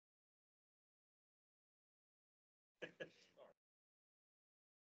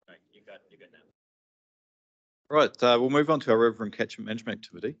You're good now. Right, we'll move on to our river and catchment management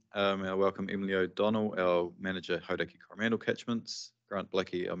activity. I welcome Emily O'Donnell, our manager, Hauraki Coromandel Catchments, Grant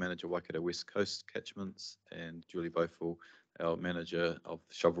Blackie, our manager, Waikato West Coast Catchments, and Julie Beaufort, our manager of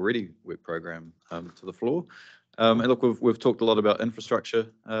the Shovel Ready work program, to the floor. And look, we've talked a lot about infrastructure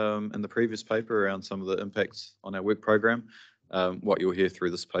in the previous paper around some of the impacts on our work program. What you'll hear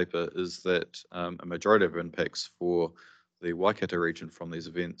through this paper is that a majority of impacts for the Waikato region from these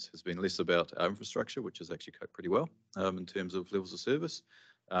events has been less about our infrastructure, which has actually coped pretty well in terms of levels of service,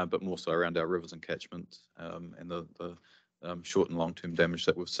 but more so around our rivers and catchment and the short and long-term damage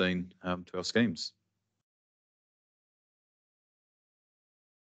that we've seen to our schemes.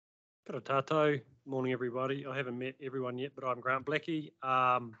 Kia ora tātou. Morning, everybody. I haven't met everyone yet, but I'm Grant Blackie.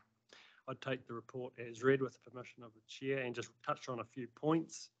 I'd take the report as read with the permission of the chair and just touch on a few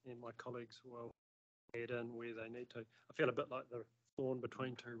points, and my colleagues will add in where they need to. I feel a bit like the thorn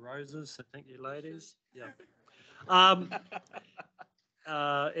between two roses, so thank you, ladies. Yeah.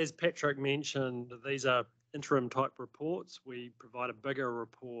 As Patrick mentioned, these are interim type reports. We provide a bigger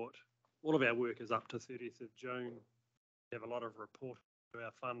report. All of our work is up to 30th of June. We have a lot of reporting to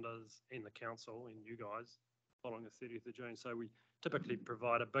our funders and the council and you guys following the 30th of June. So we typically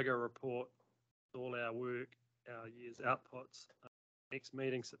provide a bigger report with all our work, our year's outputs. Next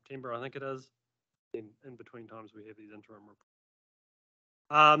meeting, September, I think it is. In between times, we have these interim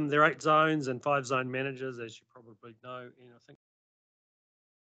reports. There are 8 zones and 5 zone managers, as you probably know, and I think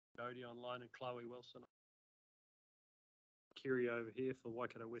Jody online and Chloe Wilson. Kerry over here for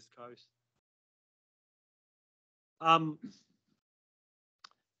Waikato West Coast.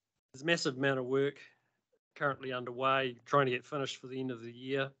 There's a massive amount of work currently underway, trying to get finished for the end of the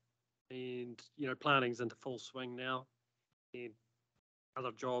year, and planning's into full swing now. And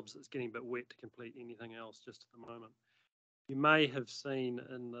other jobs, it's getting a bit wet to complete anything else just at the moment. You may have seen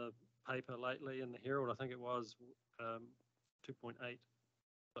in the paper lately, in the Herald, I think it was 2.86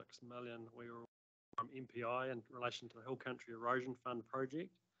 million we were from MPI in relation to the Hill Country Erosion Fund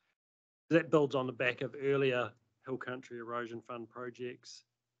project. That builds on the back of earlier Hill Country Erosion Fund projects,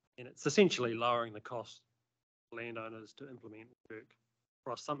 and it's essentially lowering the cost for landowners to implement work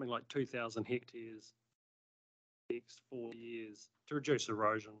across something like 2,000 hectares next 4 years to reduce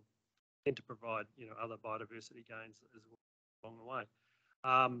erosion and to provide other biodiversity gains as well along the way.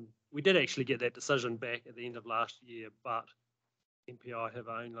 We did actually get that decision back at the end of last year, but MPI have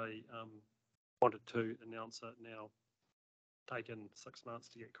only wanted to announce it now, taken 6 months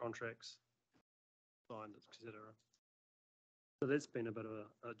to get contracts signed, etc. So that's been a bit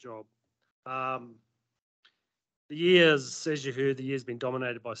of a job. The years, as you heard, the year's been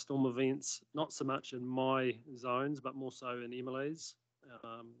dominated by storm events, not so much in my zones, but more so in Emily's.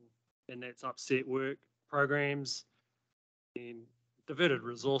 And that's upset work programs and diverted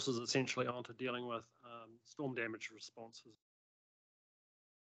resources essentially onto dealing with storm damage responses.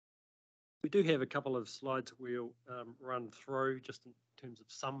 We do have a couple of slides we'll run through just in terms of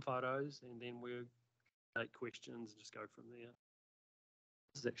some photos, and then we'll take questions and just go from there.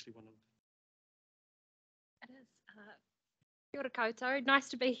 This is actually one of It is. Kia ora koutou. Nice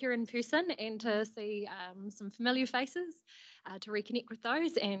to be here in person and to see some familiar faces, to reconnect with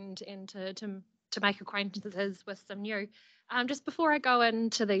those and to make acquaintances with some new. Just before I go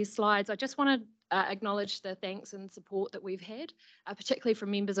into these slides, I just want to acknowledge the thanks and support that we've had, particularly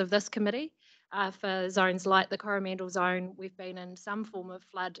from members of this committee. For zones like the Coromandel zone, we've been in some form of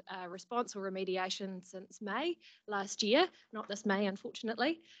flood response or remediation since May last year, not this May,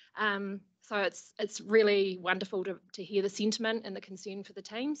 unfortunately. So it's really wonderful to hear the sentiment and the concern for the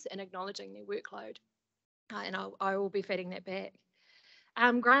teams and acknowledging their workload. And I will be feeding that back.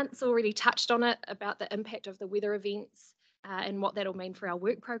 Grant's already touched on it about the impact of the weather events and what that'll mean for our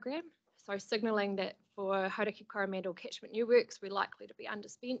work program. So signalling that for Hauraki Coromandel catchment new works, we're likely to be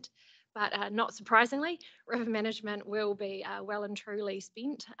underspent. But not surprisingly, river management will be well and truly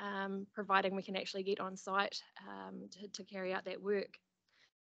spent, providing we can actually get on site to carry out that work.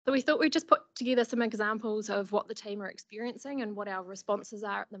 So we thought we'd just put together some examples of what the team are experiencing and what our responses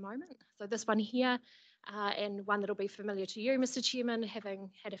are at the moment. So this one here, and one that'll be familiar to you, Mr. Chairman, having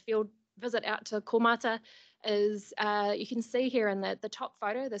had a field visit out to Komata, is you can see here in the top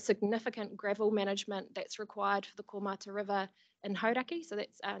photo the significant gravel management that's required for the Komata River in Hauraki. So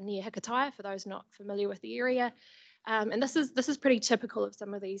that's near Hikataia, for those not familiar with the area. And this is pretty typical of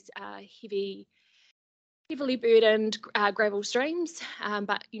some of these heavily burdened gravel streams,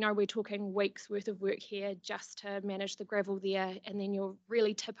 but we're talking weeks worth of work here just to manage the gravel there, and then your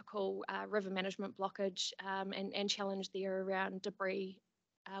really typical river management blockage and challenge there around debris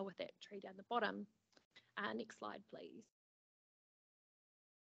with that tree down the bottom. Next slide, please.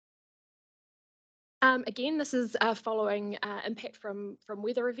 Again, this is following impact from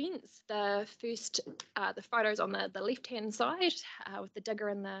weather events. The first, the photos on the left-hand side with the digger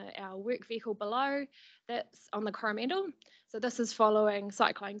and our work vehicle below, that's on the Coromandel. So this is following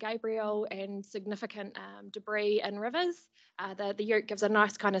Cyclone Gabriel and significant debris in rivers. The ute gives a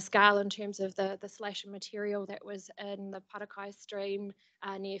nice kind of scale in terms of the slash and material that was in the Parakai stream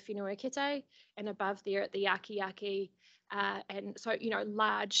near Whenua-Kete, and above there at the Yaki. And so,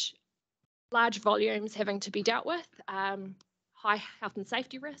 large volumes having to be dealt with, high health and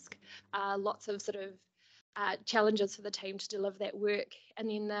safety risk, lots of sort of challenges for the team to deliver that work. And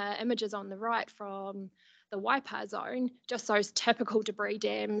then the images on the right from the Waipa zone, just those typical debris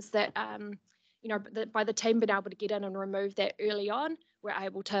dams that, by the team being able to get in and remove that early on, we're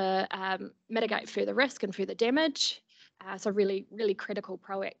able to mitigate further risk and further damage. So really, really critical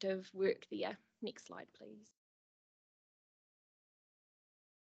proactive work there. Next slide, please.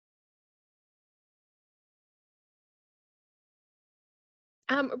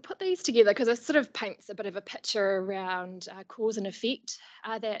 Put these together because it sort of paints a bit of a picture around cause and effect.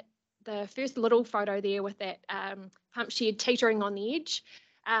 That the first little photo there with that pump shed teetering on the edge,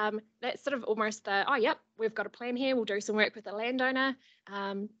 that's sort of almost we've got a plan here, we'll do some work with the landowner.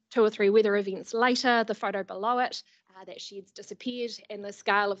 2 or 3 weather events later, the photo below it, that shed's disappeared and the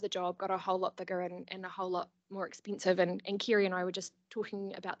scale of the job got a whole lot bigger and a whole lot more expensive. And Kerry and I were just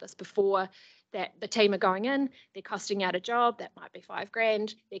talking about this before, that the team are going in, they're costing out a job, that might be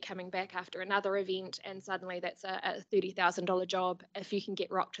 $5,000, they're coming back after another event, and suddenly that's a $30,000 job if you can get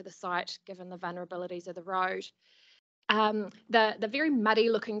rock to the site, given the vulnerabilities of the road. The very muddy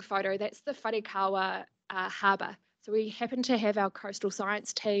looking photo, that's the Wharekawa harbour. So we happen to have our coastal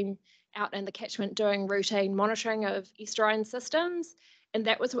science team out in the catchment doing routine monitoring of estuarine systems, and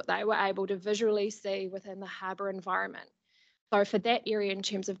that was what they were able to visually see within the harbour environment. So for that area, in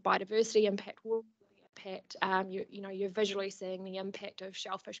terms of biodiversity impact, you're visually seeing the impact of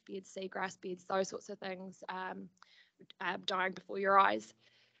shellfish beds, seagrass beds, those sorts of things dying before your eyes.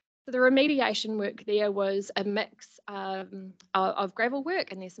 So the remediation work there was a mix of gravel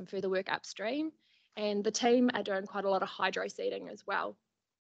work, and there's some further work upstream. And the team are doing quite a lot of hydro seeding as well.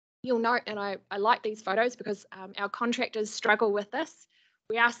 You'll note, and I like these photos because our contractors struggle with this.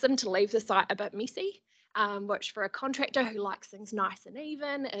 We asked them to leave the site a bit messy, which for a contractor who likes things nice and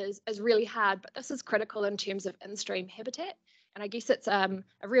even is really hard, but this is critical in terms of in-stream habitat. And I guess it's a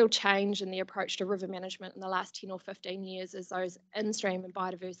real change in the approach to river management in the last 10 or 15 years, is those in-stream and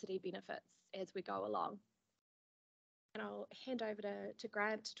biodiversity benefits as we go along. And I'll hand over to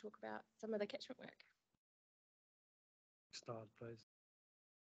Grant to talk about some of the catchment work. Next slide, please.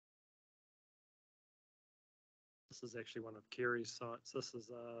 This is actually one of Kerry's sites. This is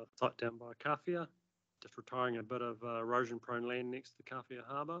a site down by Kawhia, just retiring a bit of erosion-prone land next to Kawhia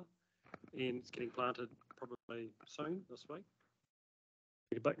Harbour, and it's getting planted probably soon this week.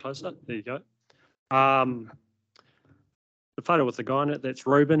 Get a bit closer. There you go. The photo with the guy in it, that's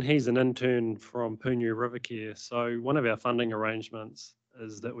Ruben. He's an intern from Punu River Care. So one of our funding arrangements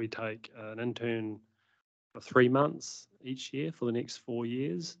is that we take an intern for 3 months each year for the next 4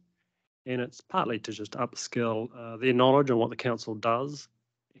 years. And it's partly to just upskill their knowledge on what the council does,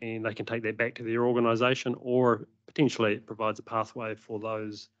 and they can take that back to their organisation, or potentially it provides a pathway for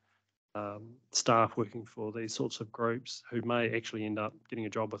those staff working for these sorts of groups who may actually end up getting a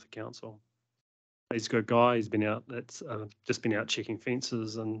job with the council. He's a good guy. He's been out. That's just been out checking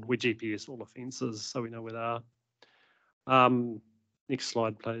fences, and we GPS all the fences so we know where they are. Next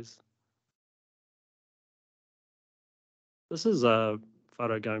slide, please. This is a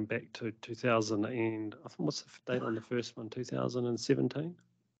photo going back to 2000 and I think, what's the date on the first one? 2017.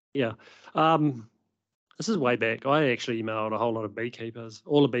 Yeah. This is way back. I actually emailed a whole lot of beekeepers,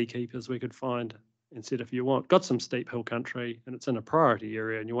 all the beekeepers we could find, and said, if you want, got some steep hill country and it's in a priority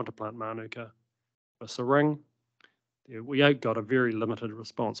area and you want to plant Manuka for Saring, we got a very limited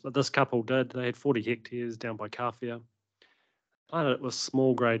response, but this couple did. They had 40 hectares down by Kawhia. Planted it with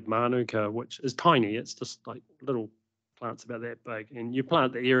small grade Manuka, which is tiny. It's just like little plants about that big, and you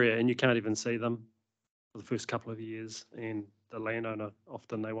plant the area and you can't even see them for the first couple of years, and the landowner,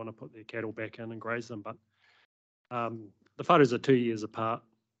 often they want to put their cattle back in and graze them, but the photos are 2 years apart.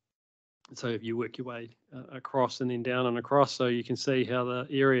 So if you work your way across and then down and across, so you can see how the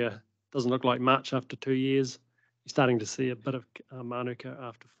area doesn't look like much after 2 years. You're starting to see a bit of Manuka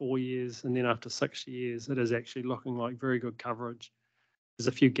after 4 years, and then after 6 years, it is actually looking like very good coverage. There's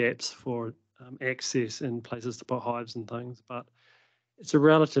a few gaps for access and places to put hives and things, but it's a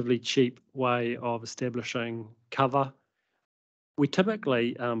relatively cheap way of establishing cover. We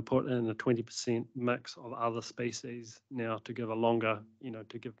typically put in a 20% mix of other species now to give a longer,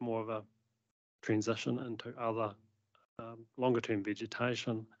 to give more of a transition into other longer term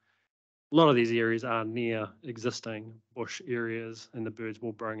vegetation. A lot of these areas are near existing bush areas, and the birds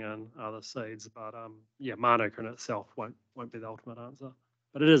will bring in other seeds. But yeah, Mānuka in itself won't be the ultimate answer.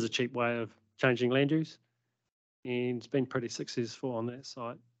 But it is a cheap way of changing land use, and it's been pretty successful on that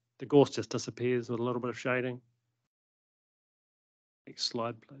site. The gorse just disappears with a little bit of shading. Next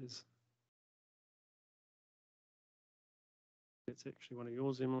slide, please. That's actually one of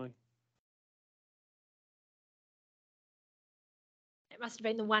yours, Emily. It must have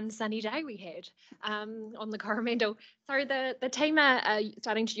been the one sunny day we had on the Coromandel. So the team are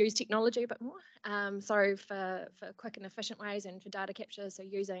starting to use technology a bit more. So for quick and efficient ways and for data capture, so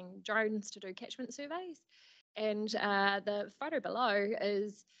using drones to do catchment surveys. And the photo below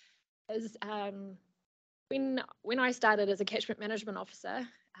is when I started as a catchment management officer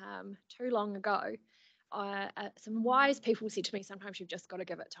too long ago, some wise people said to me, sometimes you've just got to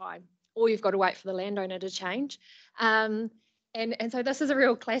give it time, or you've got to wait for the landowner to change. And so this is a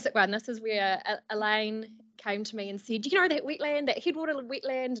real classic one. This is where Elaine came to me and said, you know, that wetland, that headwater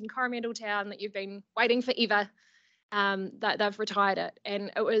wetland in Coromandel Town that you've been waiting forever, that they've retired it.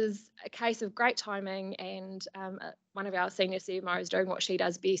 And it was a case of great timing, and one of our senior CMOs doing what she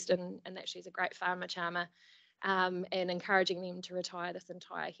does best, and that she's a great farmer charmer, and encouraging them to retire this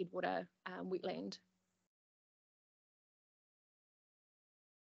entire headwater wetland.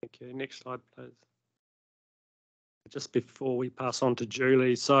 Thank you. Next slide, please. Just before we pass on to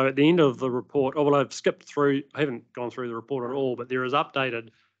Julie, so at the end of the report, well, I've skipped through, I haven't gone through the report at all, but there is updated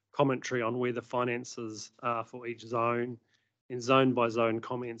commentary on where the finances are for each zone, and zone by zone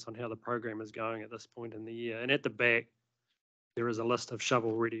comments on how the program is going at this point in the year. And at the back, there is a list of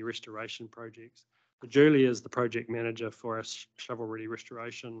shovel-ready restoration projects. So Julie is the project manager for our shovel-ready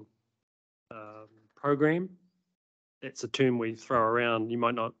restoration program. That's a term we throw around. You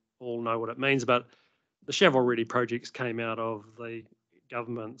might not all know what it means, but the shovel-ready projects came out of the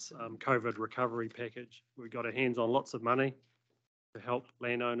government's COVID recovery package. We got our hands on lots of money to help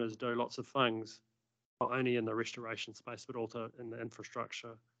landowners do lots of things, not only in the restoration space, but also in the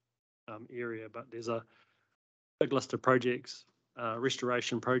infrastructure area. But there's a big list of projects,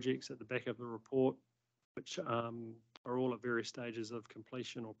 restoration projects at the back of the report, which are all at various stages of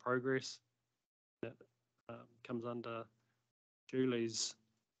completion or progress. That comes under Julie's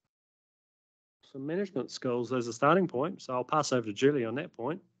some management skills as a starting point. So I'll pass over to Julie on that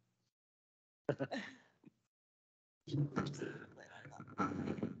point.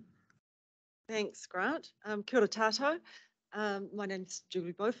 Thanks, Grant. Kia ora tātou. My name's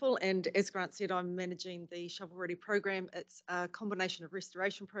Julie Beaufort, and as Grant said, I'm managing the Shovel Ready program. It's a combination of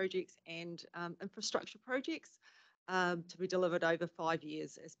restoration projects and infrastructure projects to be delivered over 5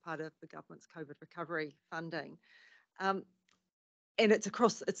 years as part of the government's COVID recovery funding. And it's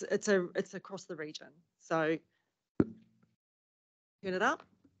across across the region. So turn it up.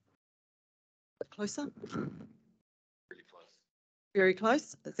 A bit closer. Pretty close. Very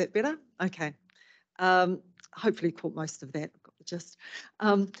close. Is that better? Okay. Hopefully caught most of that. I've got the gist.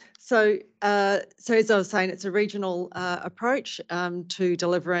 So as I was saying, it's a regional approach to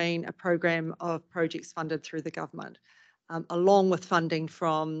delivering a program of projects funded through the government, along with funding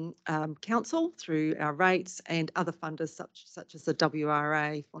from council through our rates and other funders such as the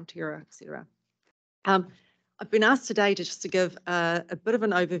WRA, Fonterra, etc. I've been asked today to give a bit of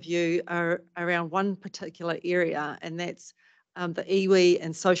an overview around one particular area, and that's the iwi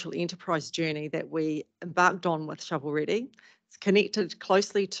and social enterprise journey that we embarked on with Shovel Ready. It's connected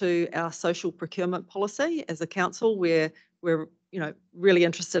closely to our social procurement policy as a council, where we're really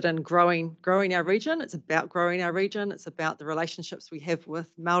interested in growing our region. It's about growing our region. It's about the relationships we have with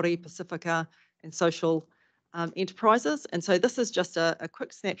Māori, Pacifica, and social enterprises. And so this is just a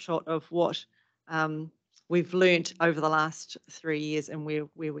quick snapshot of what we've learnt over the last 3 years and where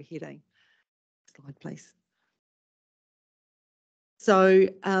we're heading. Slide, please. So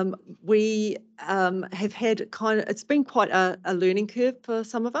we have had it's been quite a learning curve for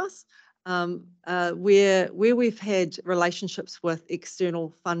some of us, where we've had relationships with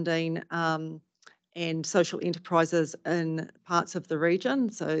external funding and social enterprises in parts of the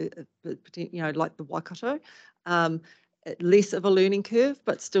region, so like the Waikato, less of a learning curve,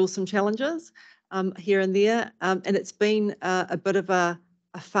 but still some challenges here and there, and it's been a bit of a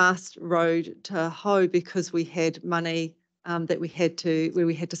fast road to hoe because we had money where we had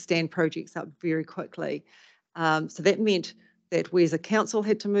to stand projects up very quickly. So that meant that we as a council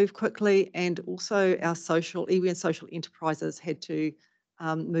had to move quickly, and also our iwi and social enterprises had to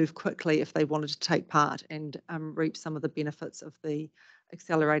move quickly if they wanted to take part and reap some of the benefits of the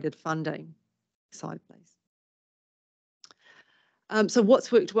accelerated funding. Next slide, please. So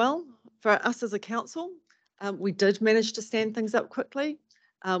what's worked well for us as a council, we did manage to stand things up quickly.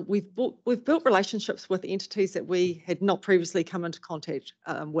 We've built relationships with entities that we had not previously come into contact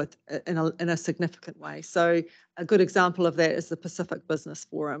with in a significant way. So a good example of that is the Pacific Business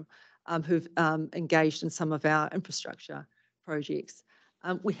Forum, who've engaged in some of our infrastructure projects.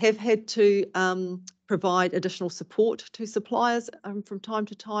 We have had to provide additional support to suppliers from time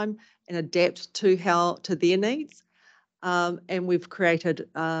to time and adapt to their needs. And we've created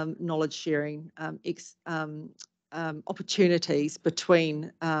knowledge sharing opportunities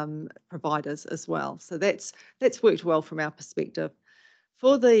between providers as well. So that's worked well from our perspective.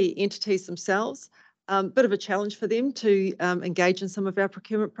 For the entities themselves, bit of a challenge for them to engage in some of our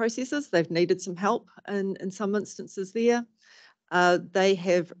procurement processes. They've needed some help in some instances there. They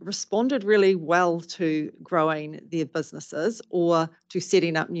have responded really well to growing their businesses or to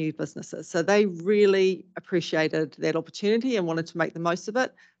setting up new businesses. So they really appreciated that opportunity and wanted to make the most of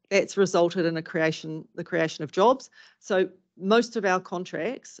it. That's resulted in the creation of jobs. So most of our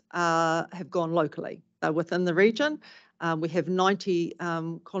contracts have gone locally. They're within the region. We have 90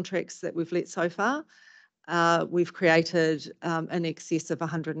 contracts that we've let so far. We've created in excess of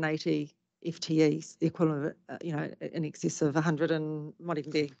 180 FTEs, the equivalent of, in excess of 100 and might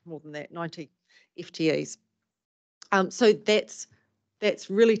even be more than that, 90 FTEs. So that's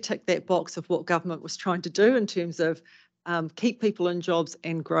really ticked that box of what government was trying to do in terms of keep people in jobs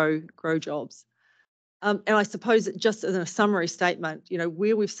and grow jobs. And I suppose just as a summary statement,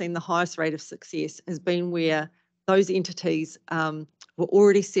 where we've seen the highest rate of success has been where those entities were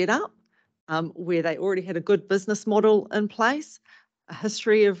already set up, where they already had a good business model in place, a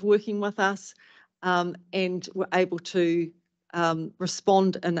history of working with us, and were able to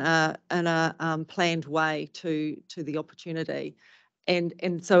respond in a planned way to the opportunity.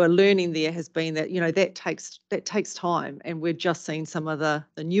 And so a learning there has been that that takes time, and we're just seeing some of the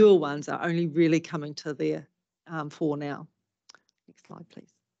newer ones are only really coming to their fore now. Next slide,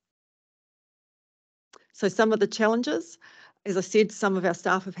 please. So some of the challenges, as I said, some of our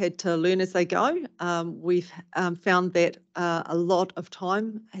staff have had to learn as they go. We've found that a lot of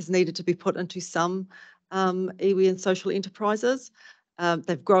time has needed to be put into some iwi and social enterprises.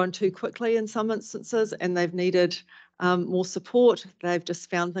 They've grown too quickly in some instances, and they've needed more support. They've just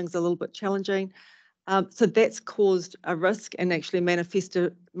found things a little bit challenging. So that's caused a risk and actually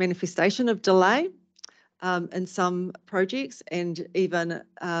a manifestation of delay in some projects, and even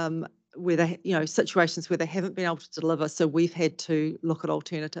where they, situations where they haven't been able to deliver. So we've had to look at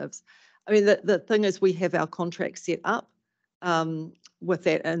alternatives. I mean, the thing is, we have our contract set up with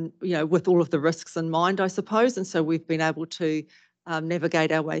that, and with all of the risks in mind, I suppose. And so we've been able to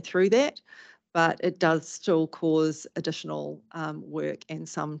navigate our way through that, but it does still cause additional work and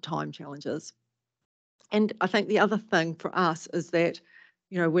some time challenges. And I think the other thing for us is that,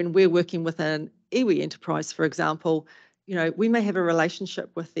 when we're working with an iwi enterprise, for example, we may have a relationship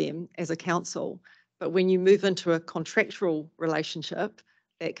with them as a council, but when you move into a contractual relationship,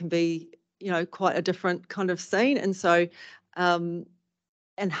 that can be, quite a different kind of scene. And so, and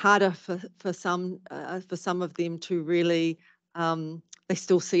harder for some of them to really, they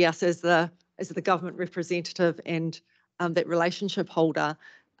still see us as the government representative and that relationship holder.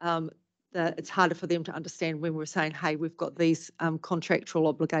 That it's harder for them to understand when we're saying, hey, we've got these contractual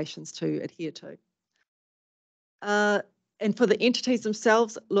obligations to adhere to. And for the entities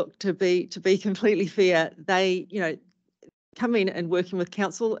themselves, look, to be completely fair, they, coming and working with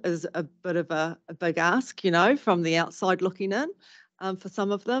council is a bit of a big ask, from the outside looking in for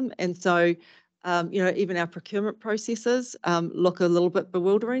some of them. And so, even our procurement processes look a little bit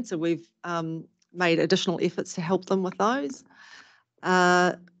bewildering. So we've made additional efforts to help them with those.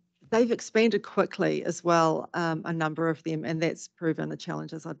 They've expanded quickly as well, a number of them, and that's proven the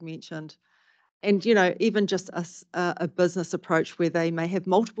challenges I'd mentioned. And, even just a business approach where they may have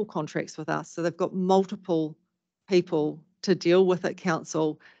multiple contracts with us. So they've got multiple people to deal with at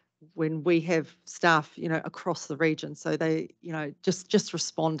council when we have staff, across the region. So they, just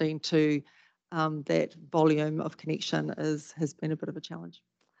responding to that volume of connection has been a bit of a challenge.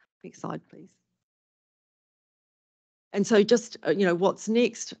 Next slide, please. And so just, what's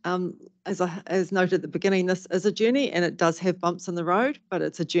next, as noted at the beginning, this is a journey and it does have bumps in the road, but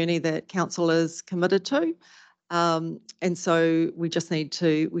it's a journey that council is committed to. And so we need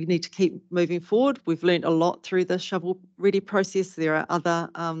to keep moving forward. We've learned a lot through the shovel ready process. There are other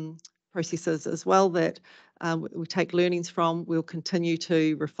processes as well that we take learnings from. We'll continue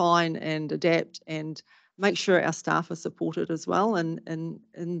to refine and adapt and make sure our staff are supported as well in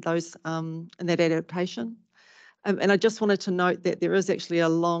those in that adaptation. And I just wanted to note that there is actually a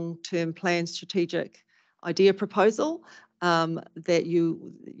long-term plan strategic idea proposal that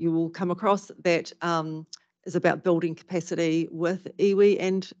you will come across that is about building capacity with iwi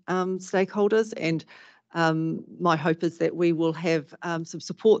and stakeholders. And my hope is that we will have some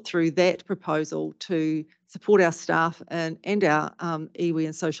support through that proposal to support our staff and our iwi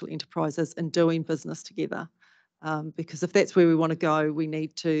and social enterprises in doing business together. Because if that's where we want to go, we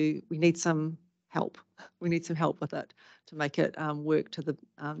need some help. We need some help with it to make it work to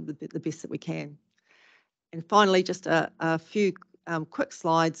the best that we can. And finally, just a few quick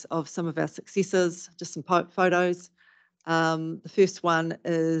slides of some of our successes, just some photos. The first one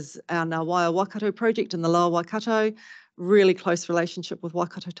is our Ngā Waikato project in the Lower Waikato, really close relationship with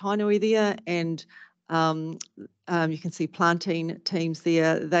Waikato Tainui there, and you can see planting teams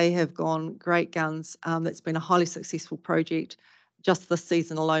there. They have gone great guns. It's been a highly successful project. Just this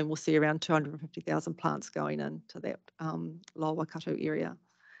season alone, we'll see around 250,000 plants going into that Lower Waikato area.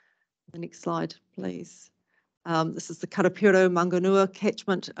 The next slide, please. This is the Karapiro Mangonua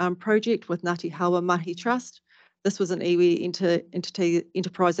Catchment project with Ngāti Hawa Mahi Trust. This was an iwi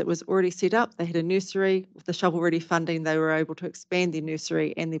enterprise that was already set up. They had a nursery. With the shovel-ready funding, they were able to expand their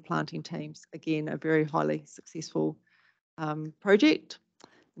nursery and their planting teams. Again, a very highly successful project.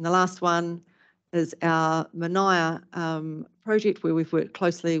 And the last one is our Manaia project, where we've worked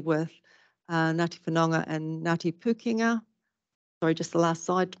closely with Ngāti Whanonga and Ngāti Pukenga. Sorry, just the last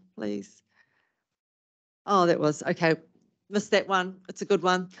slide, please. Oh, that was, okay, missed that one. It's a good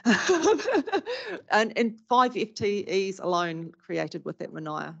one. and 5 FTEs alone created with that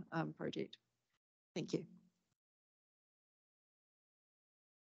Manaia project. Thank you.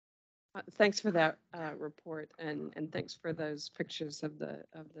 Thanks for that report, and thanks for those pictures of the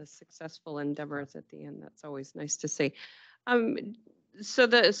successful endeavors at the end. That's always nice to see. So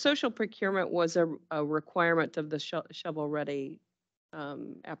the social procurement was a requirement of the shovel-ready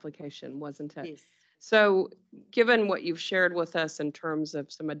application, wasn't it? Yes. So given what you've shared with us in terms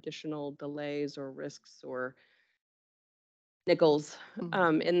of some additional delays or risks or niggles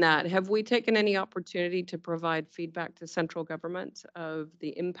in that, have we taken any opportunity to provide feedback to central government of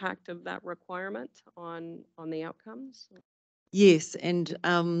the impact of that requirement on the outcomes? Yes, and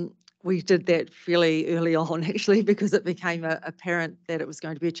we did that fairly early on, actually, because it became apparent that it was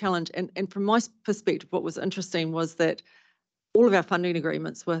going to be a challenge. And from my perspective, what was interesting was that all of our funding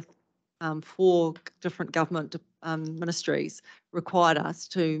agreements with 4 different government ministries required us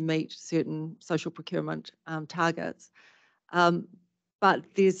to meet certain social procurement targets. But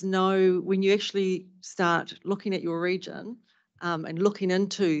there's no, when you actually start looking at your region and looking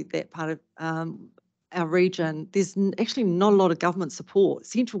into that part of our region, there's actually not a lot of government support,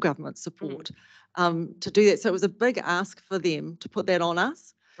 central government support to do that. So it was a big ask for them to put that on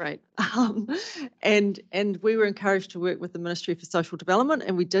us. Right. And we were encouraged to work with the Ministry for Social Development,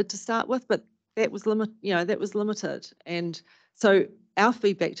 and we did to start with, but that was limited. And so our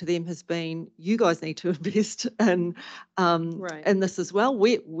feedback to them has been, you guys need to invest in this as well.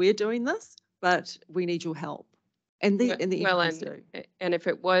 We're doing this, but we need your help. And the and if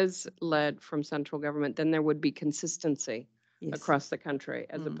it was led from central government, then there would be consistency across the country,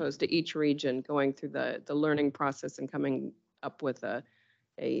 as opposed to each region going through the learning process and coming up with a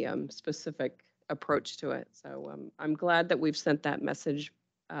specific approach to it. So I'm glad that we've sent that message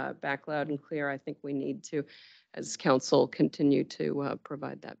back loud and clear. I think we need to, as council, continue to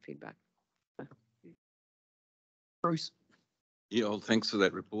provide that feedback. Bruce. Yeah, well, thanks for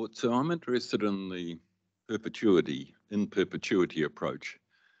that report. So I'm interested in the in perpetuity approach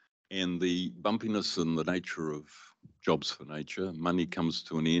and the bumpiness and the nature of jobs for nature. Money comes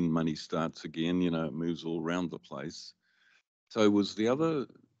to an end, money starts again, it moves all around the place. So was the other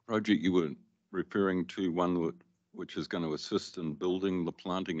project you were referring to one which is going to assist in building the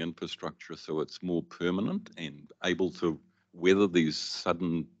planting infrastructure so it's more permanent and able to weather these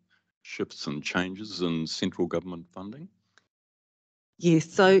sudden shifts and changes in central government funding?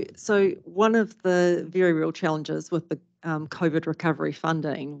 Yes, so one of the very real challenges with the COVID recovery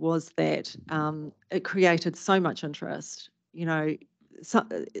funding was that it created so much interest, and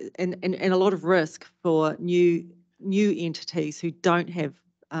a lot of risk for new entities who don't have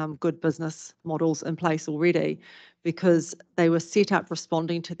good business models in place already, because they were set up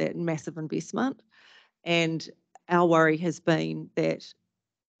responding to that massive investment. And our worry has been that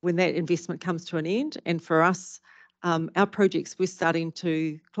when that investment comes to an end, and for us, our projects, we're starting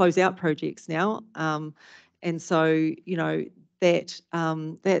to close out projects now. And so,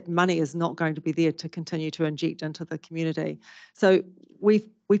 that money is not going to be there to continue to inject into the community. So we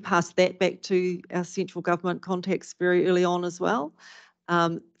passed that back to our central government contacts very early on as well.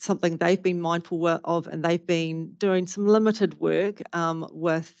 Something they've been mindful of, and they've been doing some limited work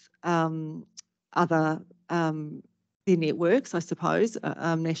with other their networks, I suppose,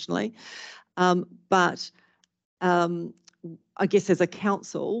 nationally. But I guess as a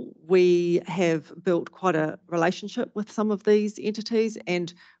council, we have built quite a relationship with some of these entities,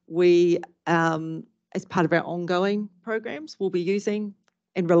 and we, as part of our ongoing programs, will be using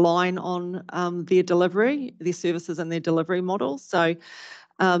and relying on their delivery, their services and their delivery models. So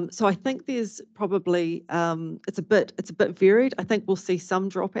I think there's probably, it's a bit varied. I think we'll see some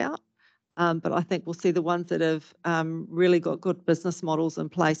dropout, but I think we'll see the ones that have really got good business models in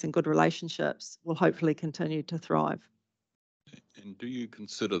place and good relationships will hopefully continue to thrive. And do you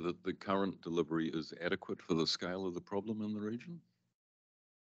consider that the current delivery is adequate for the scale of the problem in the region?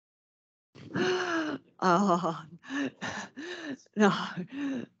 Oh, no.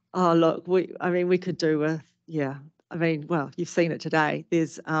 Oh, look, we could do with, yeah. Well, you've seen it today.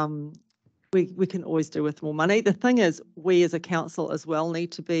 There's, we can always do with more money. The thing is, we as a council as well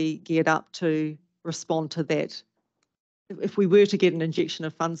need to be geared up to respond to that. If we were to get an injection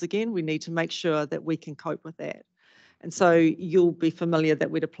of funds again, we need to make sure that we can cope with that. And so you'll be familiar that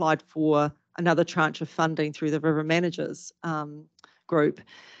we'd applied for another tranche of funding through the River Managers group.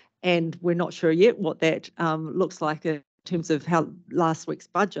 And we're not sure yet what that looks like in terms of how last week's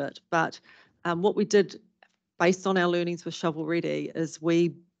budget. But what we did based on our learnings with Shovel Ready is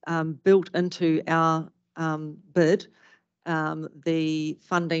we built into our bid the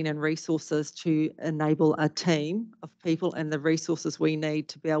funding and resources to enable a team of people and the resources we need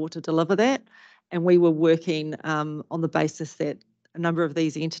to be able to deliver that. And we were working on the basis that a number of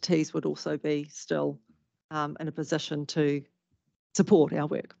these entities would also be still in a position to support our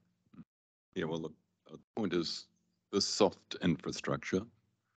work. Yeah, well, the point is this soft infrastructure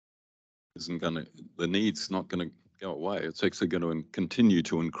isn't going to, the need's not going to go away. It's actually going to continue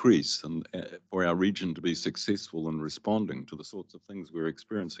to increase, and for our region to be successful in responding to the sorts of things we're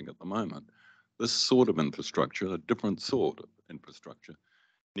experiencing at the moment, this sort of infrastructure, a different sort of infrastructure,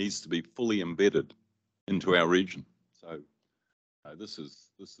 needs to be fully embedded into our region. So this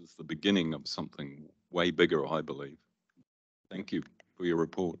is the beginning of something way bigger, I believe. Thank you for your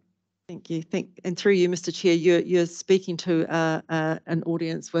report. Thank you. And through you, Mr. Chair, you're speaking to an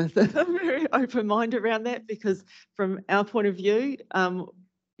audience with a very open mind around that, because from our point of view,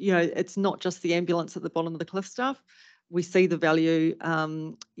 it's not just the ambulance at the bottom of the cliff stuff. We see the value,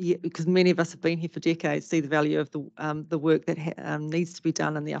 because many of us have been here for decades, see the value of the work that needs to be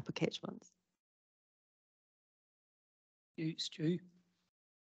done in the upper catchments. You, Stu.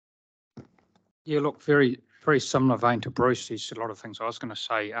 Yeah, look, very similar vein to Bruce. He said a lot of things I was going to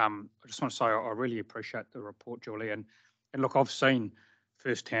say. I just want to say I really appreciate the report, Julie. And look, I've seen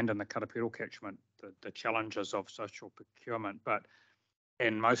firsthand in the Karapiro catchment the challenges of social procurement,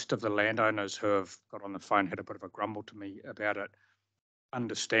 and most of the landowners who have got on the phone had a bit of a grumble to me about it,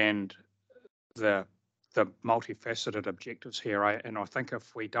 understand the multifaceted objectives here. And I think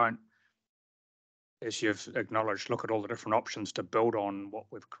if we don't, as you've acknowledged, look at all the different options to build on what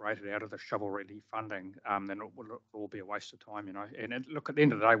we've created out of the Shovel Ready funding, then it will all be a waste of time, And look, at the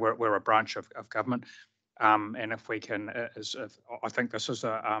end of the day, we're a branch of government, and if we can, I think this is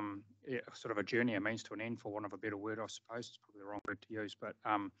a sort of a journey, a means to an end, for want of a better word, I suppose. It's probably the wrong word to use, but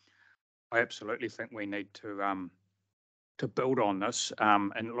I absolutely think we need to build on this.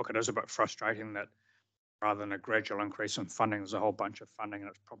 And look, it is a bit frustrating that, rather than a gradual increase in funding, there's a whole bunch of funding and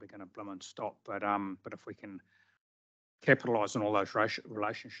it's probably going to bloom and stop. But if we can capitalise on all those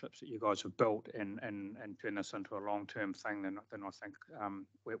relationships that you guys have built and turn this into a long-term thing, then I think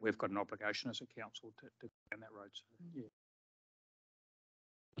we've got an obligation as a council to go down that road. So, yeah.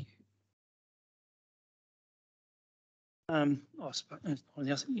 I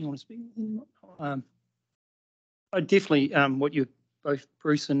suppose you want to speak? I definitely, what you both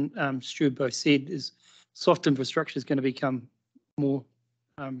Bruce and Stu both said is soft infrastructure is going to become more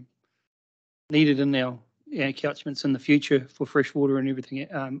needed in our catchments in the future for fresh water and everything,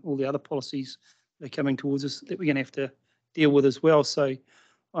 all the other policies that are coming towards us that we're going to have to deal with as well. So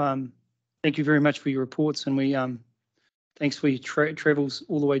thank you very much for your reports, and we thanks for your travels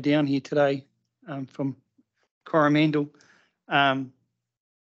all the way down here today from Coromandel. Yeah,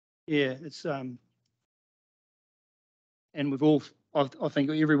 it's and we've all, I think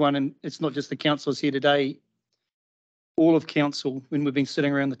everyone, and it's not just the councillors here today, all of council, when we've been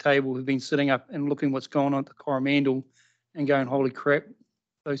sitting around the table, we've been sitting up and looking what's going on at the Coromandel and going, holy crap,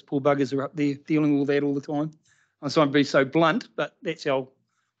 those poor buggers are up there dealing with all that all the time. I'm sorry to be so blunt, but that's how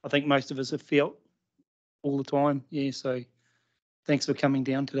I think most of us have felt all the time. Yeah, so thanks for coming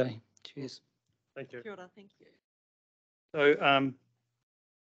down today. Cheers. Thank you. Kia ora, thank you. So,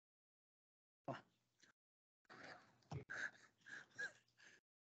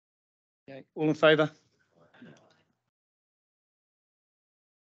 okay, all in favour?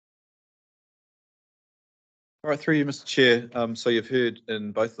 All right, through you, Mr. Chair. So you've heard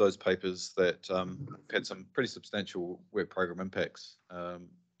in both of those papers that we've had some pretty substantial work program impacts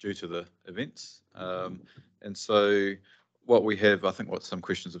due to the events. And so what we have, I think what some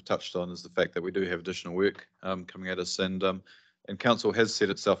questions have touched on is the fact that we do have additional work coming at us, and Council has set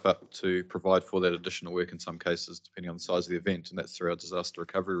itself up to provide for that additional work in some cases, depending on the size of the event, and that's through our disaster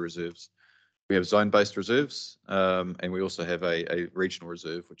recovery reserves. We have zone-based reserves, and we also have a regional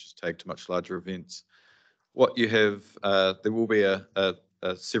reserve, which is tagged to much larger events. What you have, there will be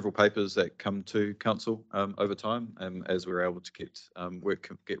several papers that come to Council over time, as we're able to get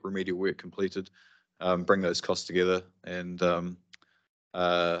remedial work completed, bring those costs together, and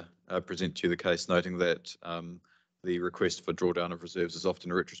present to you the case, noting that the request for drawdown of reserves is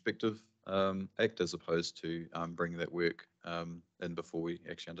often a retrospective act, as opposed to bringing that work in before we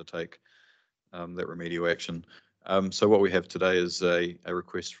actually undertake that remedial action. So what we have today is a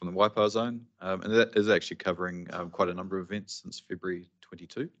request from the Waipa zone, and that is actually covering quite a number of events since February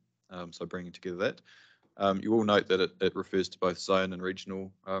 22. So bringing together that. You will note that it refers to both zone and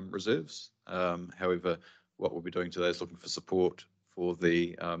regional reserves. However, what we'll be doing today is looking for support for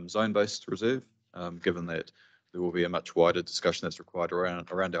the zone-based reserve, given that there will be a much wider discussion that's required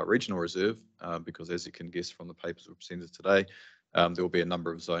around our regional reserve, because as you can guess from the papers we've presented today, there will be a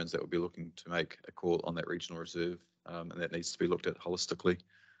number of zones that will be looking to make a call on that regional reserve, and that needs to be looked at holistically.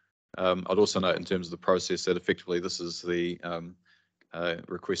 I'd also note in terms of the process that effectively this is the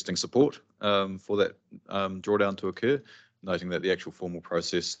requesting support for that drawdown to occur, noting that the actual formal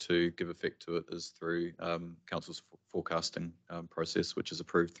process to give effect to it is through Council's forecasting process, which is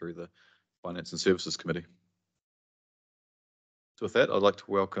approved through the Finance and Services Committee. So with that, I'd like to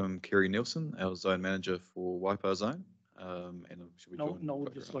welcome Kerry Nielsen, our Zone Manager for Waipa Zone. No,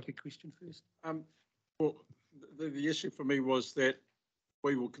 would just like a question first. Well, the issue for me was that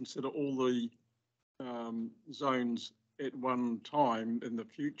we will consider all the zones at one time in the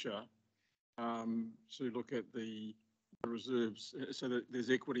future to look at the reserves so that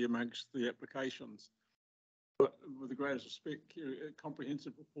there's equity amongst the applications. But with the greatest respect, a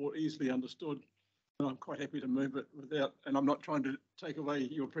comprehensive report, easily understood, and I'm quite happy to move it without, and I'm not trying to take away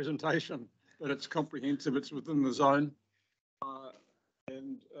your presentation, but it's comprehensive, it's within the zone.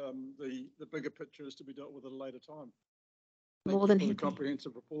 And the bigger picture is to be dealt with at a later time. More than happy.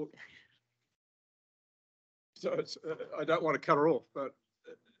 Comprehensive report. So it's, I don't want to cut her off, but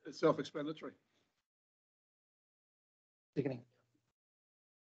it's self-explanatory. Thank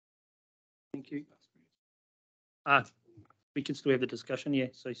you. We can still have the discussion, yeah.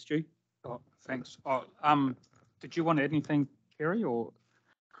 So Stu. Oh, thanks. Oh, did you want anything, Kerry, or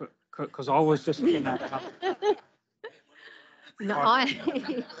because I was just in that. No,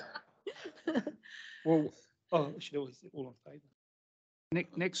 Well, Oh, should always all in favour.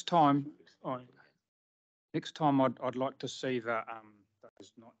 next time, I'd like to see the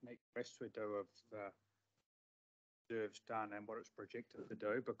those not next rest we do of the reserves done and what it's projected to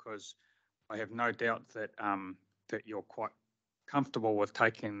do, because I have no doubt that that you're quite comfortable with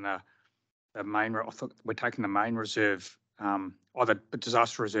taking the main. I thought we're taking the main reserve, or the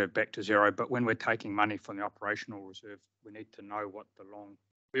disaster reserve, back to zero. But when we're taking money from the operational reserve, we need to know what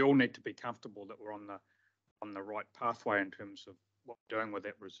we all need to be comfortable that we're on the right pathway in terms of what we're doing with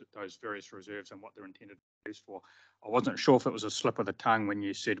those various reserves and what they're intended to be used for. I wasn't sure if it was a slip of the tongue when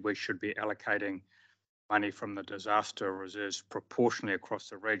you said we should be allocating money from the disaster reserves proportionally across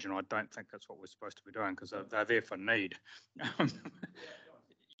the region. I don't think that's what we're supposed to be doing, because they're there for need.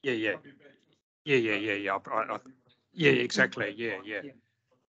 Yeah, exactly. Yeah.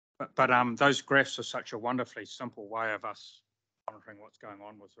 But those graphs are such a wonderfully simple way of us monitoring what's going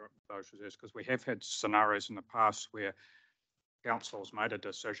on with those reserves, because we have had scenarios in the past where council's made a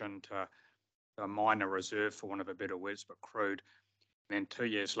decision to mine a reserve, for want of a better words, but crude. And then 2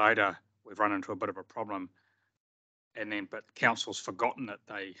 years later, we've run into a bit of a problem. But council's forgotten that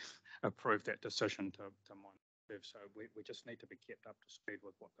they approved that decision to mine reserve. So we just need to be kept up to speed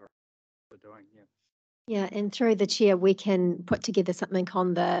with what they're doing. Yeah. yeah, and through the chair, we can put together something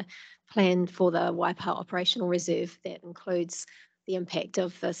on the plan for the Waipa operational reserve that includes the impact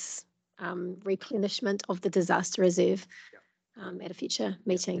of this replenishment of the disaster reserve at a future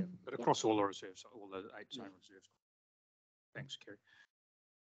meeting. Yeah. But across all the reserves, all the 8 zone reserves. Thanks, Kerry.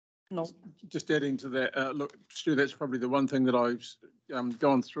 No, just adding to that, look, Stu, that's probably the one thing that I've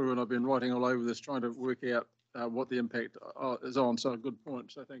gone through, and I've been writing all over this, trying to work out what the impact is on. So a good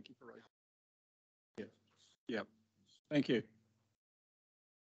point. So thank you for raising. Yeah. Thank you.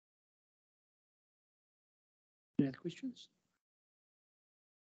 Any other questions?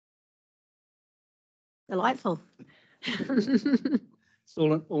 Delightful.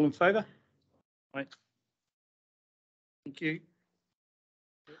 All in favour? Right. Thank you.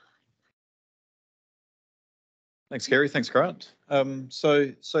 Thanks, Kerry. Thanks, Grant.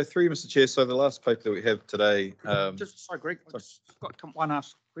 So through you, Mr. Chair, so the last paper that we have today, Just, sorry, Greg, I just got one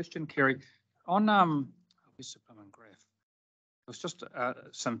asked question, Kerry. On, where's the blooming graph? It was just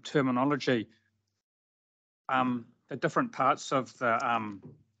some terminology. The different parts of the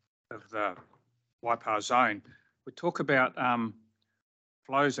Waipawa zone, we talk about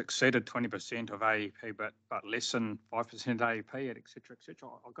flows exceeded 20% of AEP, but less than 5% AEP, et cetera, et cetera.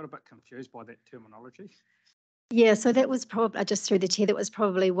 I got a bit confused by that terminology. Yeah, so that was probably, just through the chair, that was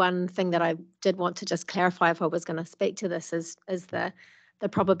probably one thing that I did want to just clarify if I was going to speak to this is the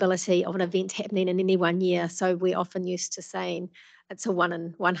probability of an event happening in any 1 year. So we're often used to saying it's a 1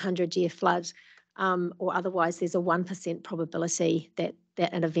 in 100 year flood, or otherwise there's a 1% probability that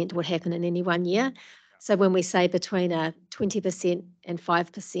an event would happen in any 1 year. So when we say between a 20% and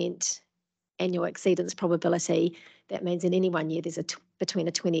 5% annual exceedance probability, that means in any 1 year there's between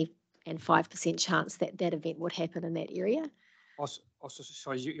a 20 and 5% chance that that event would happen in that area.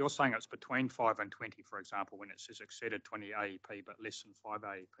 So you're saying it's between 5 and 20, for example, when it says exceeded 20 AEP, but less than 5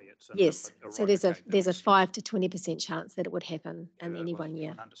 AEP. It's Yes, so there's a 5 to sense. 20% chance that it would happen in any 1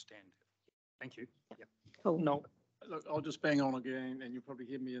 year. I understand. Thank you. Yep. Cool. No, look, I'll just bang on again, and you'll probably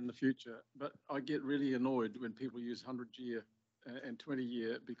hear me in the future, but I get really annoyed when people use 100-year and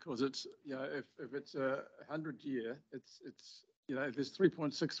 20-year, because it's, you know, if it's a 100-year, it's you know, there's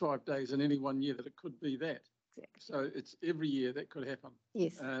 3.65 days in any 1 year that it could be that. Exactly. So it's every year that could happen.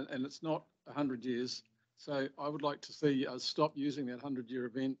 Yes. And it's not 100 years. So I would like to see us stop using that 100-year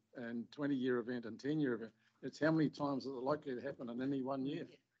event and 20-year event and 10-year event. It's how many times is it likely to happen in any 1 year.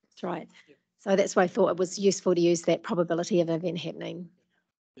 That's right. So that's why I thought it was useful to use that probability of an event happening.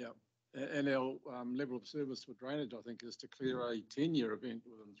 Yeah. And our level of service for drainage, I think, is to clear a 10-year event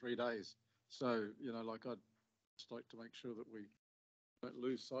within 3 days. So, you know, like I'd just like to make sure that we don't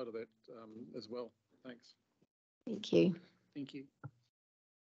lose sight of that as well. Thanks. Thank you. Thank you.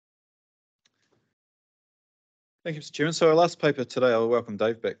 thank you, Mr. Chairman. So our last paper today, I'll welcome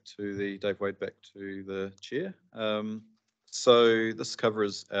Dave Wade back to the chair. So this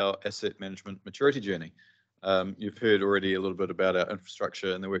covers our asset management maturity journey. You've heard already a little bit about our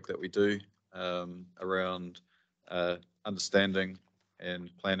infrastructure and the work that we do around understanding and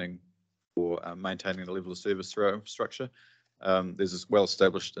planning for maintaining the level of service through our infrastructure. There's this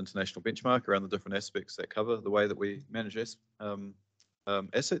well-established international benchmark around the different aspects that cover the way that we manage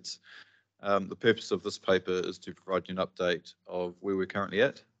assets. The purpose of this paper is to provide you an update of where we're currently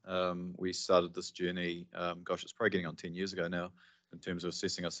at. We started this journey, gosh, it's probably getting on 10 years ago now, in terms of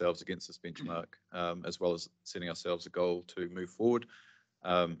assessing ourselves against this benchmark, as well as setting ourselves a goal to move forward.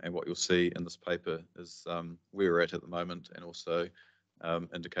 And what you'll see in this paper is where we're at the moment, and also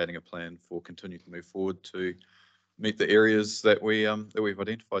indicating a plan for continuing to move forward to meet the areas that we've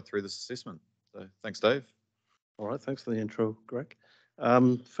identified through this assessment. So thanks, Dave. All right, thanks for the intro, Greg.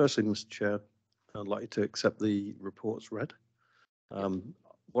 Firstly, Mr. Chair, I'd like you to accept the reports read.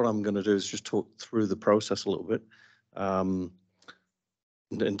 What I'm going to do is just talk through the process a little bit.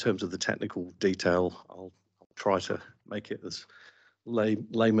 In terms of the technical detail, I'll try to make it as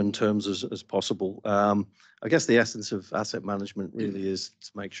layman terms as possible. I guess the essence of asset management really is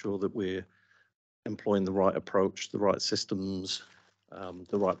to make sure that we're employing the right approach, the right systems,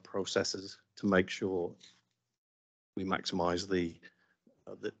 the right processes to make sure we maximize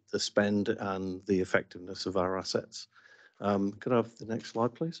the spend and the effectiveness of our assets. Could I have the next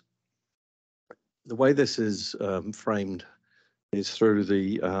slide, please? The way this is framed is through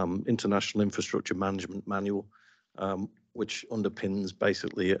the International Infrastructure Management Manual, which underpins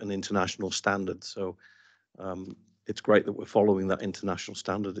basically an international standard. So it's great that we're following that international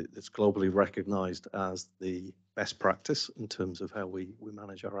standard. It's globally recognized as the best practice in terms of how we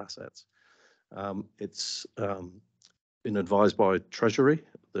manage our assets. It's been advised by Treasury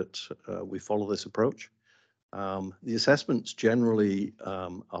that we follow this approach. The assessments generally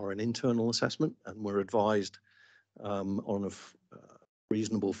are an internal assessment, and we're advised on a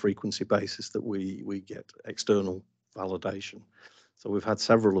reasonable frequency basis that we get external validation. So we've had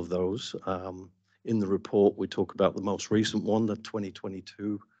several of those. In the report, we talk about the most recent one, the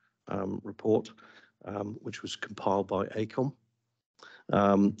 2022 report, which was compiled by ACOM.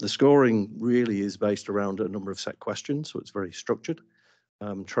 The scoring really is based around a number of set questions, so it's very structured.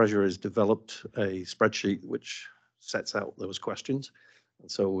 Treasury has developed a spreadsheet which sets out those questions.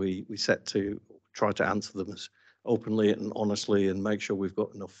 And so we set to try to answer them as openly and honestly and make sure we've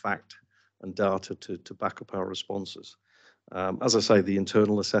got enough fact and data to back up our responses. As I say, the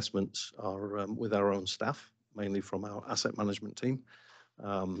internal assessments are with our own staff, mainly from our asset management team.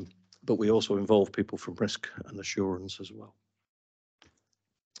 but we also involve people from risk and assurance as well.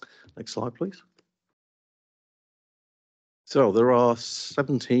 Next slide, please. So there are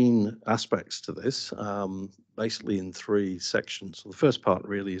 17 aspects to this, basically in 3 sections. So the first part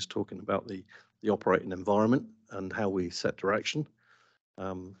really is talking about the operating environment and how we set direction.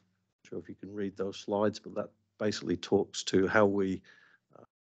 I'm not sure if you can read those slides, but that basically talks to how we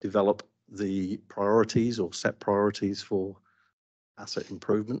develop the priorities or set priorities for asset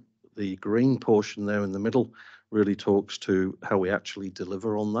improvement. The green portion there in the middle really talks to how we actually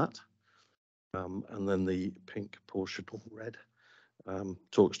deliver on that. And then the pink portion, or red,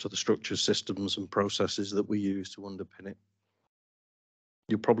 talks to the structures, systems and processes that we use to underpin it.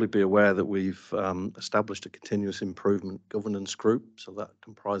 You'll probably be aware that we've established a continuous improvement governance group. So that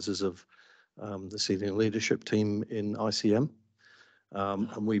comprises of the senior leadership team in ICM.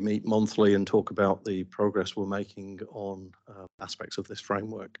 And we meet monthly and talk about the progress we're making on aspects of this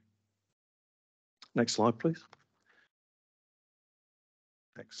framework. Next slide, please.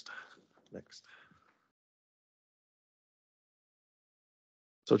 Next.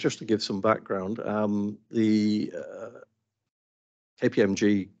 So just to give some background, the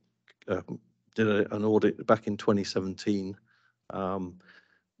KPMG did an audit back in 2017. You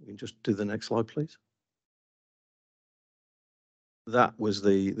can just do the next slide, please. That was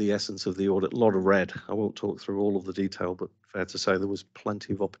the essence of the audit. A lot of red. I won't talk through all of the detail, but fair to say there was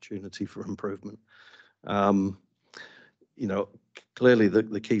plenty of opportunity for improvement. You know, clearly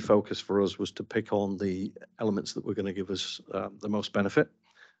the key focus for us was to pick on the elements that were going to give us the most benefit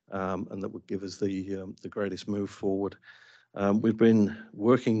and that would give us the greatest move forward. We've been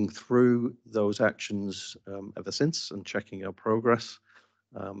working through those actions ever since and checking our progress.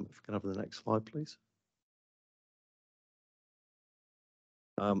 If we can have the next slide, please.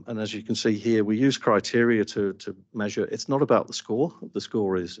 And as you can see here, we use criteria to measure. It's not about the score. The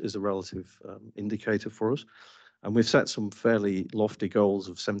score is a relative indicator for us. And we've set some fairly lofty goals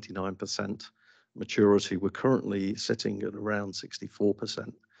of 79% maturity. We're currently sitting at around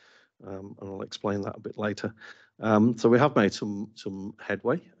 64%. And I'll explain that a bit later. So we have made some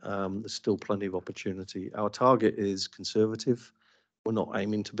headway. There's still plenty of opportunity. Our target is conservative. We're not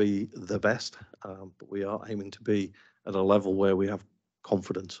aiming to be the best, but we are aiming to be at a level where we have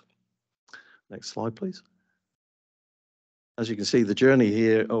confidence. Next slide, please. As you can see, the journey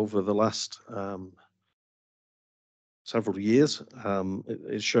here over the last several years,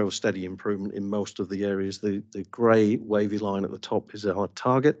 it shows steady improvement in most of the areas. The grey wavy line at the top is our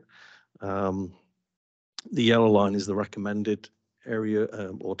target. The yellow line is the recommended area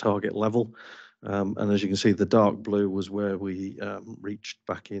or target level. And as you can see, the dark blue was where we reached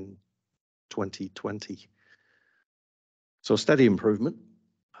back in 2020. So steady improvement.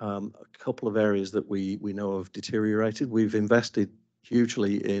 A couple of areas that we know have deteriorated. We've invested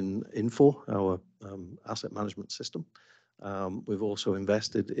hugely in Infor, our asset management system. We've also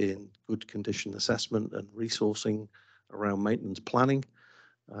invested in good condition assessment and resourcing around maintenance planning.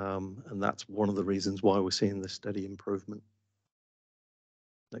 And that's one of the reasons why we're seeing this steady improvement.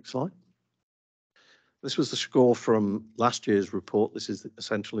 Next slide. This was the score from last year's report. This is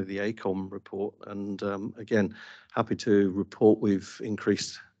essentially the ACOM report. And again, happy to report we've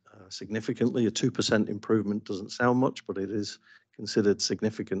increased significantly. A 2% improvement doesn't sound much, but it is considered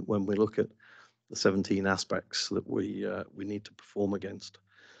significant when we look at the 17 aspects that we need to perform against.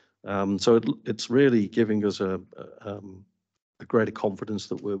 So it's really giving us a greater confidence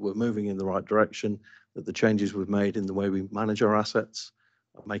that we're moving in the right direction, that the changes we've made in the way we manage our assets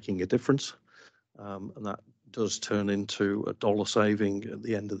are making a difference. And that does turn into a dollar saving at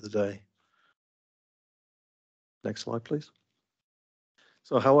the end of the day. Next slide, please.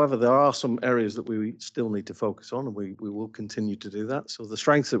 So, however, there are some areas that we still need to focus on, and we will continue to do that. So the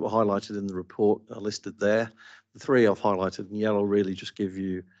strengths that were highlighted in the report are listed there. The 3 I've highlighted in yellow really just give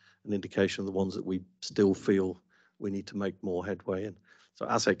you an indication of the ones that we still feel we need to make more headway in. So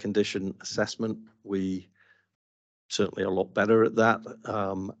asset condition assessment, we certainly are a lot better at that.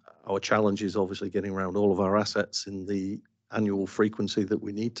 Our challenge is obviously getting around all of our assets in the annual frequency that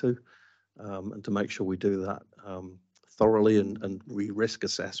we need to, and to make sure we do that thoroughly and we risk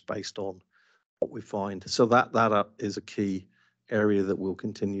assess based on what we find. So that is a key area that we'll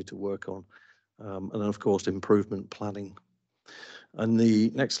continue to work on. And then of course, improvement planning. And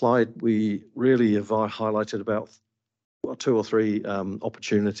the next slide, we really have highlighted about 2 or 3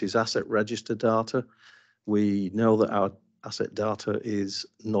 opportunities. Asset register data. We know that our asset data is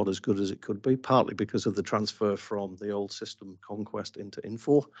not as good as it could be, partly because of the transfer from the old system Conquest into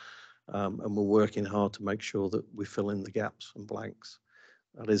Infor. And we're working hard to make sure that we fill in the gaps and blanks.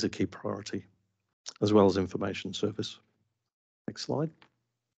 That is a key priority, as well as information service. Next slide.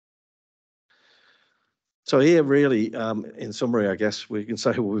 So here really, in summary, I guess we can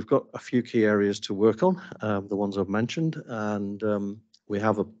say, well, we've got a few key areas to work on, the ones I've mentioned, and we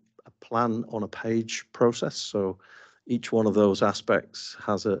have a plan on a page process. So each one of those aspects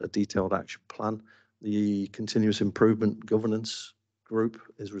has a detailed action plan. The continuous improvement governance group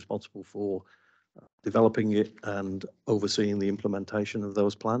is responsible for developing it and overseeing the implementation of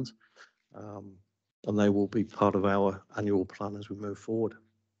those plans. And they will be part of our annual plan as we move forward.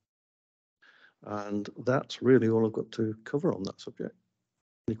 And that's really all I've got to cover on that subject.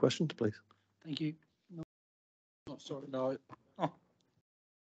 Any questions, please? Thank you. Oh, sorry, no. Oh.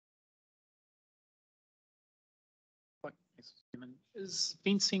 Right, Mr. Chairman. Is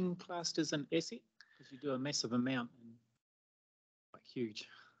fencing classed as an asset? Because you do a massive amount and quite huge.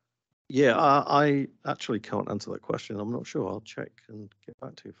 Yeah, I actually can't answer that question. I'm not sure. I'll check and get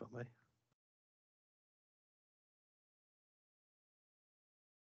back to you if I may.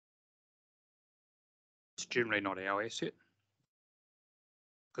 It's generally not our asset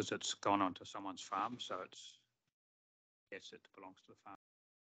because it's gone onto someone's farm, so it's the asset that belongs to the farm.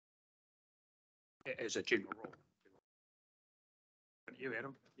 As a general rule. You,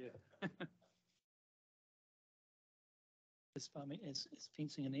 Adam? Yeah. Is farming, is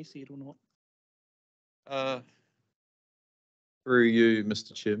fencing an asset or not? Through you,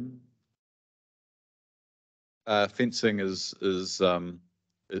 Mr. Chairman. Fencing is it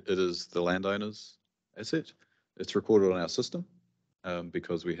is the landowner's asset. It's recorded on our system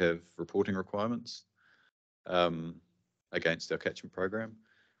because we have reporting requirements against our catchment program.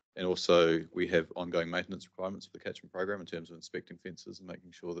 And also we have ongoing maintenance requirements for the catchment program in terms of inspecting fences and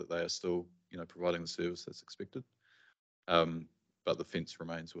making sure that they are still, providing the service that's expected. But the fence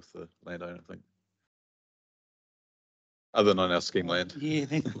remains with the landowner, I think. Other than on our scheme land. Yeah.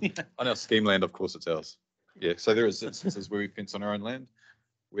 On our scheme land, of course, it's ours. Yeah, so there is instances where we fence on our own land.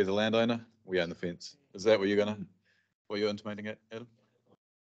 We're the landowner, we own the fence. Is that what you're intimating at, Adam?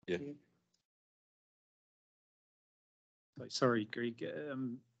 Yeah. Sorry, Greg.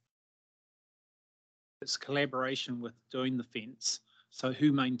 It's collaboration with doing the fence. So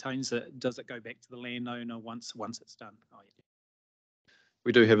who maintains it? Does it go back to the landowner once it's done? Oh, yeah.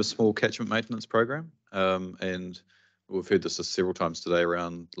 We do have a small catchment maintenance program, and we've heard this several times today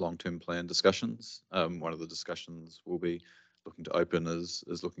around long-term plan discussions. One of the discussions we'll be looking to open is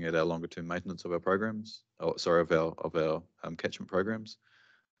looking at our longer-term maintenance of our programs. Of our catchment programs,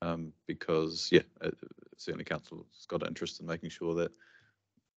 because certainly council's got an interest in making sure that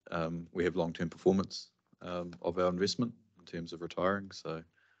we have long-term performance of our investment in terms of retiring. So,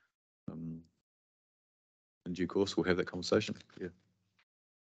 in due course, we'll have that conversation. Yeah.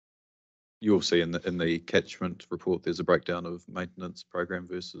 You'll see in the catchment report, there's a breakdown of maintenance program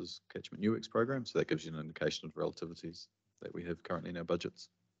versus catchment UX program. So that gives you an indication of relativities that we have currently in our budgets.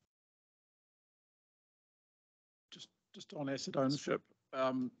 Just on asset ownership,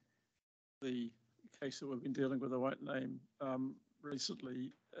 the case that we've been dealing with, I won't name,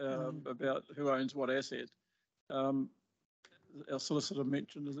 recently about who owns what asset. Our solicitor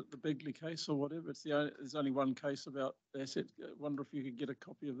mentioned, is it the Bigley case or whatever? There's only one case about asset. I wonder if you could get a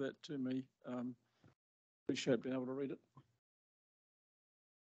copy of that to me. Appreciate being able to read it.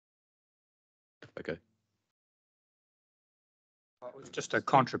 Okay. It was just a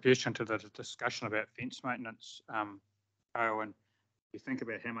contribution to the discussion about fence maintenance, and you think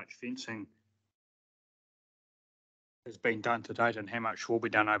about how much fencing has been done to date and how much will be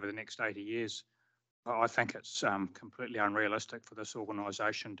done over the next 80 years. I think it's completely unrealistic for this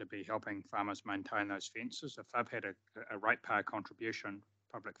organisation to be helping farmers maintain those fences. If they've had a ratepayer contribution,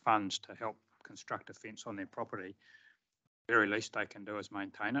 public funds, to help construct a fence on their property, the very least they can do is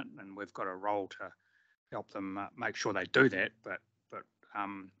maintain it, and we've got a role to help them make sure they do that. But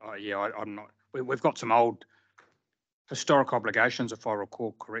I'm not. We've got some old historic obligations, if I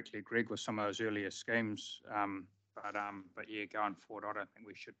recall correctly, Greg, with some of those earlier schemes. But yeah, going forward, I don't think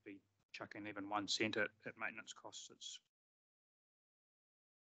we should be chucking even 1 cent at maintenance costs. It's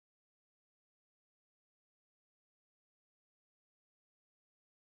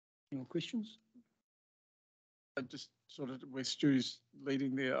Any more questions? Just sort of where Stu's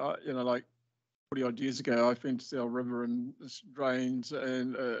leading there, like 40 odd years ago, I fenced our river and drains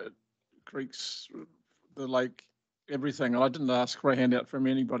and creeks, the lake, everything. And I didn't ask for a handout from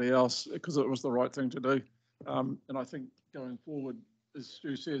anybody else because it was the right thing to do. And I think going forward, as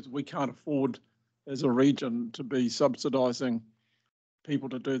Stu says, we can't afford as a region to be subsidising people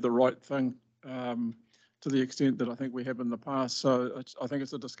to do the right thing to the extent that I think we have in the past. So I think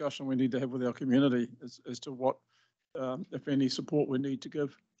it's a discussion we need to have with our community as to what, if any, support we need to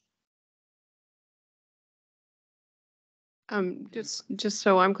give. Just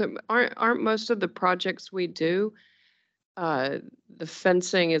so I'm clear, aren't most of the projects we do, the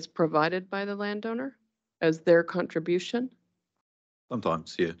fencing is provided by the landowner as their contribution?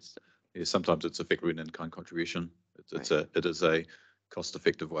 Sometimes, yeah. Yeah, sometimes it's effectively an in-kind contribution. It is a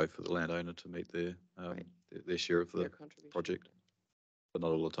cost-effective way for the landowner to meet their share of the project, but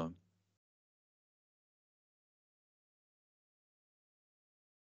not all the time.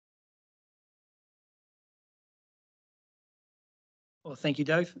 Well, thank you,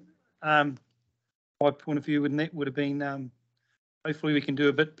 Dave. My point of view would have been, hopefully we can do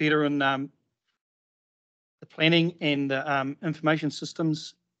a bit better in the planning and the information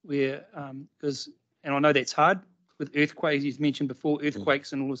systems where, because, and I know that's hard with earthquakes, you've mentioned before,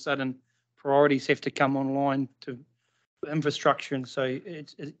 earthquakes, and all of a sudden priorities have to come online to infrastructure. And so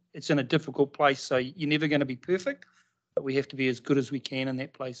it's in a difficult place. So you're never going to be perfect, but we have to be as good as we can in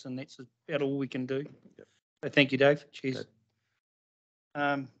that place. And that's about all we can do. Yep. So thank you, Dave. Cheers.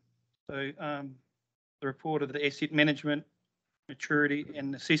 Okay. The report of the asset management, maturity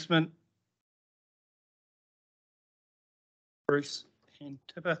and assessment. Bruce and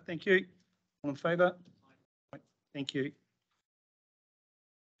Tipper, thank you. All in favour? Thank you.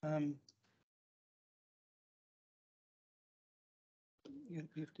 You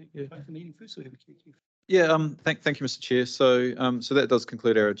have to close the meeting first, or have a Q&A? Yeah, thank you, Mr. Chair. So that does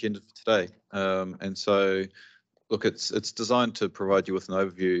conclude our agenda for today. And so, look, it's designed to provide you with an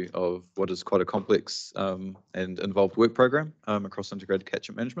overview of what is quite a complex and involved work program across integrated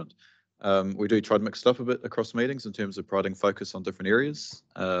catchment management. We do try to mix it up a bit across meetings in terms of providing focus on different areas,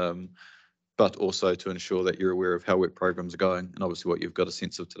 but also to ensure that you're aware of how work programs are going. And obviously what you've got a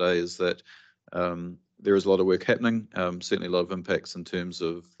sense of today is that there is a lot of work happening, certainly a lot of impacts in terms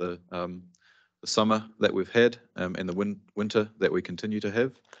of the summer that we've had and the winter that we continue to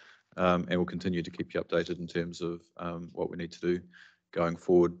have. And we'll continue to keep you updated in terms of what we need to do going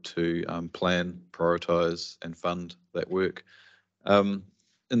forward to plan, prioritise and fund that work.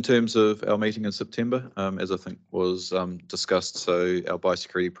 In terms of our meeting in September, as I think was discussed, so our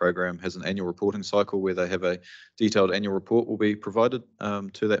biosecurity program has an annual reporting cycle where they have a detailed annual report will be provided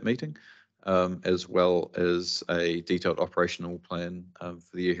to that meeting, as well as a detailed operational plan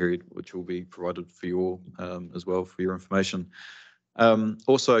for the year ahead, which will be provided for you all as well for your information.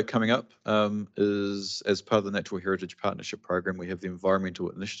 Also coming up is, as part of the Natural Heritage Partnership Program, we have the Environmental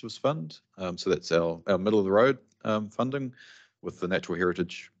Initiatives Fund. So that's our middle of the road funding, with the Natural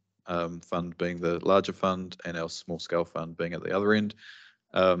Heritage Fund being the larger fund and our small scale fund being at the other end.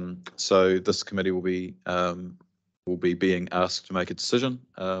 So this committee will be being asked to make a decision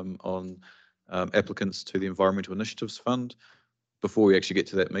on applicants to the Environmental Initiatives Fund. Before we actually get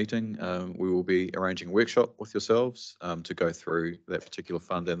to that meeting, we will be arranging a workshop with yourselves to go through that particular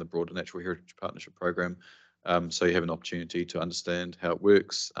fund and the broader Natural Heritage Partnership Program. So you have an opportunity to understand how it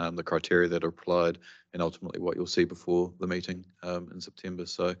works, the criteria that are applied, and ultimately what you'll see before the meeting in September.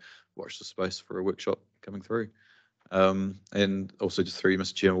 So watch the space for a workshop coming through. And also just through you,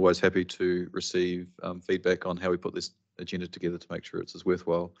 Mr. Chairman, always happy to receive feedback on how we put this agenda together to make sure it's as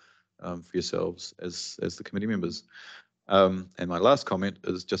worthwhile for yourselves as the committee members. And my last comment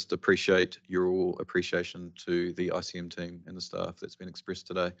is just appreciate your all appreciation to the ICM team and the staff that's been expressed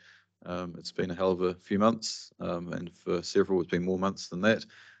today. It's been a hell of a few months, and for several it's been more months than that.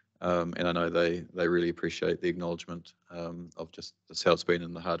 And I know they really appreciate the acknowledgement of just how it's been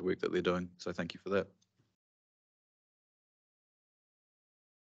and the hard work that they're doing. So thank you for that.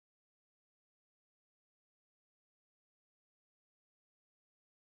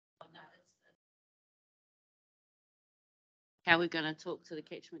 How we're going to talk to the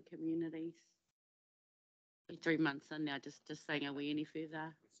catchment communities. 3 months in now, just saying, are we any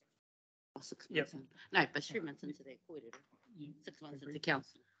further? Oh, 6 months in. No, but 3 months into that, 6 months into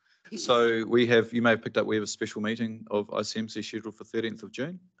council. So we have, you may have picked up, we have a special meeting of ICMC scheduled for 13th of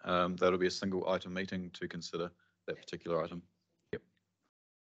June. That'll be a single item meeting to consider that particular item. Yep.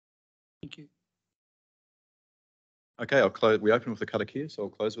 Thank you. Okay, I'll close. We open with the karakia, so I'll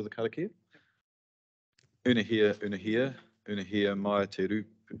close with the karakia. Unahia, unahia, unahia mai te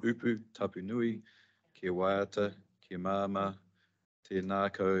upu tapu nui, kia waiata, kia māma, te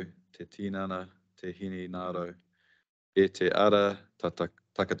nākau, te tinana, te hini nāro. E te ara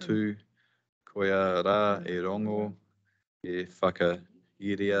takatū, koia rā e rongo, e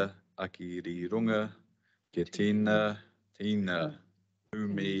whakairia aki rirunga, ke tina, tina,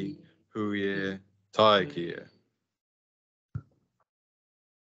 umi, huie, taikia.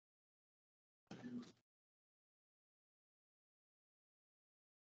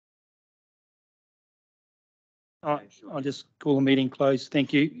 I'll just call the meeting closed.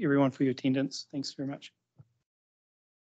 Thank you, everyone, for your attendance. Thanks very much.